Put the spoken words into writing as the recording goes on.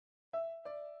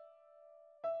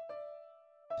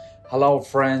Hello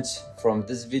friends, from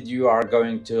this video you are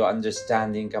going to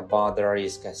understanding about the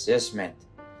risk assessment.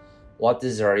 What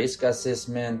is a risk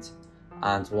assessment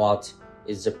and what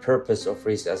is the purpose of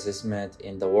risk assessment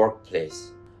in the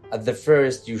workplace? At the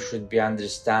first, you should be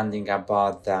understanding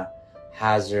about the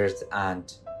hazard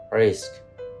and risk.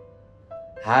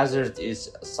 Hazard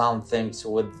is something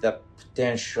with the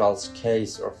potential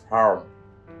case of harm.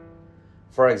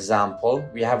 For example,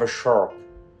 we have a shark.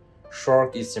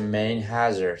 Shark is the main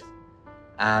hazard.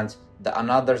 And the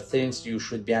another things you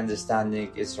should be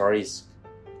understanding is risk.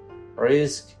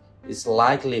 Risk is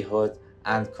likelihood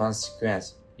and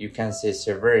consequence. You can say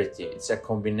severity. It's a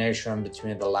combination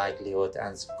between the likelihood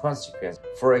and consequence.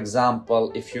 For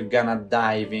example, if you're gonna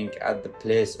diving at the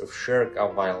place of shark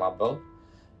available,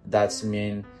 that's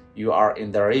mean you are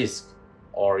in the risk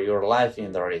or your life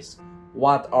in the risk.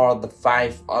 What are the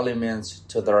 5 elements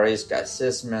to the risk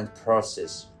assessment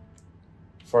process?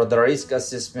 For the risk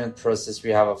assessment process, we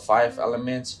have 5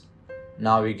 elements.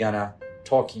 Now we're gonna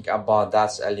talking about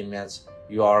that elements.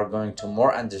 You are going to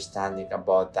more understanding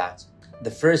about that. The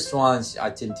first one is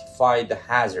identify the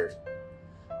hazard.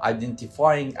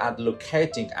 Identifying and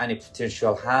locating any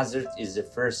potential hazard is the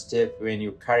first step when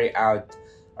you carry out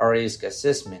a risk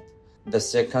assessment. The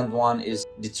second one is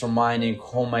determining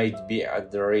who might be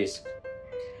at the risk.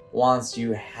 Once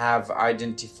you have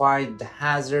identified the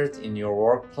hazard in your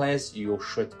workplace, you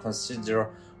should consider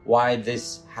why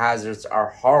these hazards are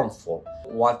harmful.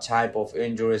 What type of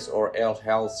injuries or ill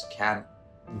health can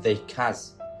they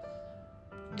cause?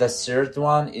 The third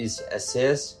one is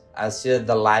assess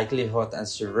the likelihood and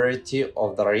severity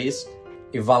of the risk.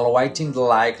 Evaluating the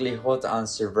likelihood and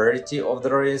severity of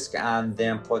the risk and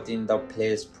then put in the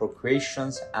place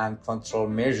precautions and control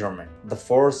measurement. The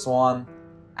fourth one,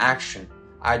 action.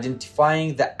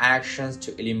 Identifying the actions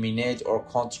to eliminate or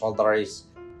control the risk.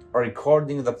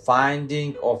 Recording the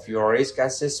finding of your risk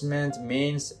assessment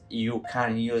means you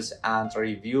can use and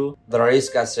review the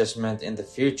risk assessment in the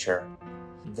future.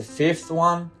 The fifth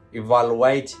one,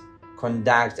 evaluate,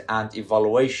 conduct and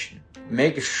evaluation.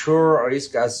 Make sure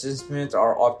risk assessments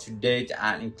are up to date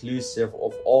and inclusive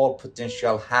of all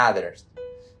potential hazards.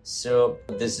 So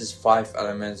this is 5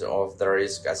 elements of the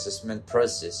risk assessment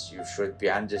process. You should be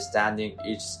understanding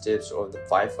each steps of the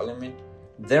 5 elements.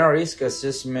 Then risk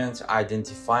assessment,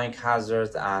 identifying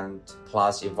hazards and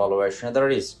plus evaluation of the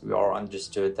risk. We all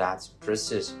understood that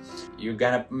process. You're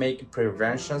gonna make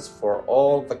preventions for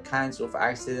all the kinds of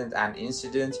accident and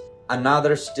incidents.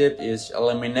 Another step is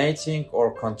eliminating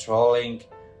or controlling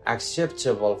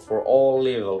acceptable for all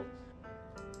levels.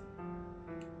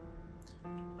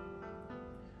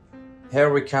 Here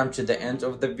we come to the end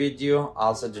of the video.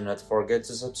 Also, do not forget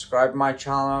to subscribe my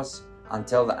channels.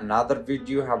 Until another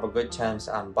video, have a good times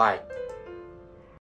and bye.